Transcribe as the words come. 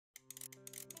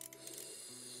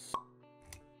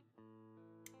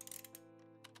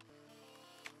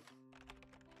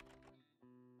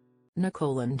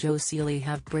Nicole and Joe Seeley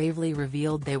have bravely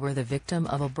revealed they were the victim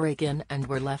of a break-in and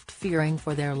were left fearing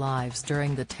for their lives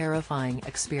during the terrifying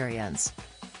experience.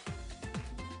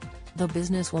 The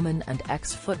businesswoman and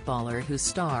ex-footballer who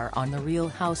star on The Real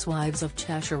Housewives of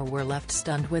Cheshire were left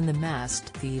stunned when the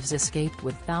masked thieves escaped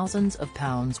with thousands of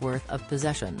pounds worth of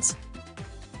possessions.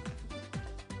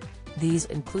 These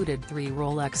included 3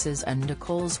 Rolexes and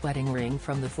Nicole's wedding ring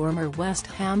from the former West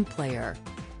Ham player.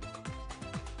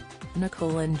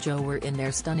 Nicole and Joe were in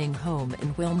their stunning home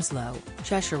in Wilmslow,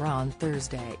 Cheshire on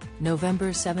Thursday,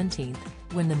 November 17,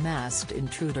 when the masked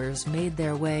intruders made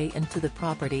their way into the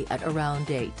property at around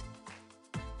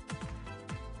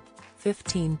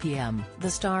 8:15 p.m. The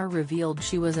star revealed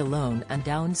she was alone and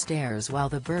downstairs while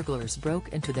the burglars broke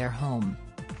into their home.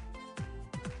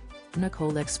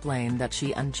 Nicole explained that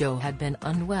she and Joe had been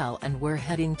unwell and were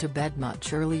heading to bed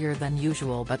much earlier than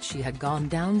usual, but she had gone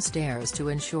downstairs to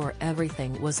ensure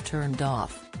everything was turned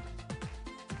off.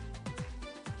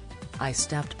 "I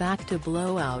stepped back to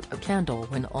blow out a candle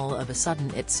when all of a sudden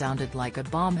it sounded like a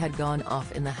bomb had gone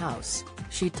off in the house,"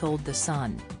 she told The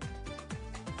Sun.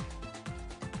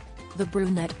 The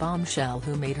brunette bombshell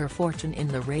who made her fortune in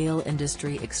the rail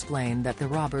industry explained that the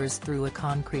robbers threw a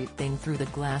concrete thing through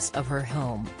the glass of her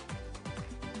home.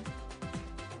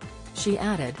 She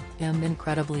added, "I'm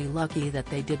incredibly lucky that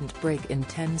they didn't break in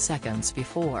 10 seconds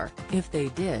before. If they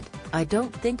did, I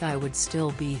don't think I would still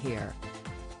be here.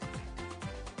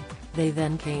 They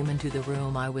then came into the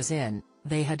room I was in,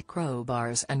 they had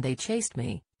crowbars and they chased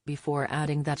me," before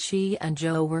adding that she and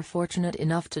Joe were fortunate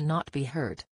enough to not be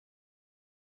hurt.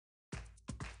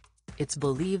 It's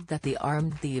believed that the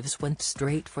armed thieves went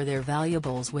straight for their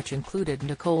valuables, which included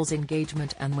Nicole's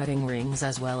engagement and wedding rings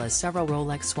as well as several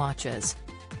Rolex watches.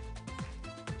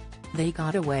 They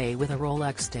got away with a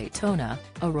Rolex Daytona,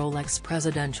 a Rolex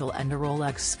Presidential and a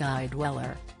Rolex Sky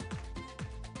Dweller.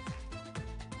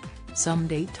 Some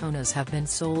Daytonas have been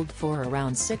sold for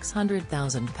around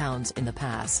 £600,000 in the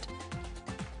past.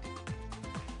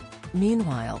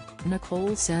 Meanwhile,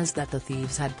 Nicole says that the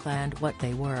thieves had planned what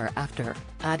they were after,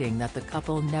 adding that the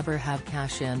couple never have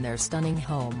cash in their stunning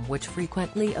home, which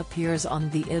frequently appears on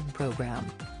the IB program.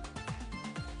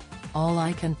 "All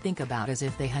I can think about is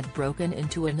if they had broken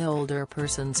into an older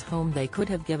person's home, they could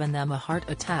have given them a heart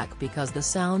attack because the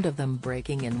sound of them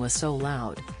breaking in was so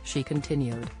loud," she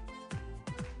continued.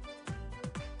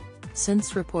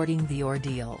 Since reporting the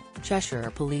ordeal,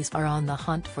 Cheshire police are on the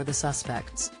hunt for the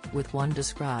suspects, with one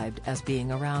described as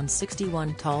being around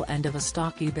 61 tall and of a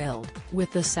stocky build,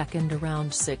 with the second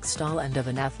around 6 tall and of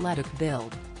an athletic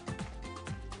build.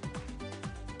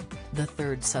 The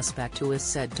third suspect, who is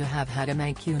said to have had a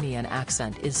Mancunian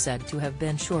accent, is said to have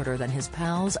been shorter than his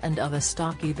pals and of a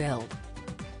stocky build.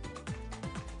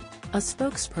 A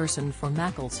spokesperson for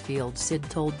Macclesfield SID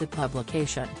told the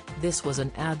publication, "This was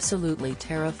an absolutely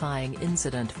terrifying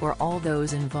incident for all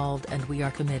those involved and we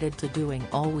are committed to doing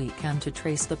all we can to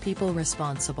trace the people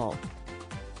responsible.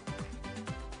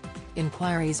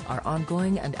 Inquiries are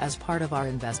ongoing and as part of our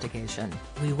investigation,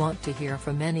 we want to hear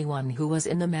from anyone who was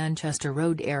in the Manchester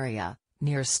Road area,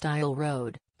 near Stile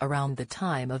Road, around the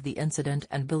time of the incident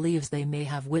and believes they may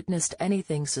have witnessed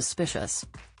anything suspicious.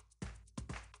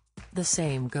 The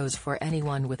same goes for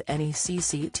anyone with any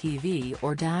CCTV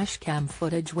or dashcam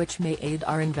footage which may aid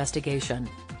our investigation."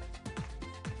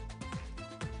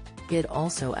 It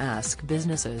also asks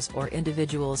businesses or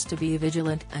individuals to be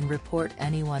vigilant and report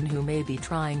anyone who may be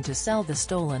trying to sell the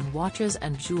stolen watches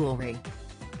and jewelry.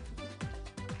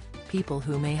 People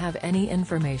who may have any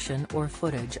information or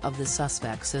footage of the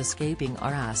suspects escaping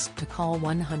are asked to call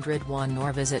 101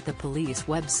 or visit the police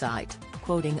website,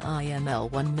 quoting IML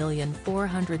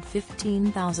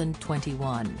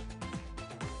 1415021.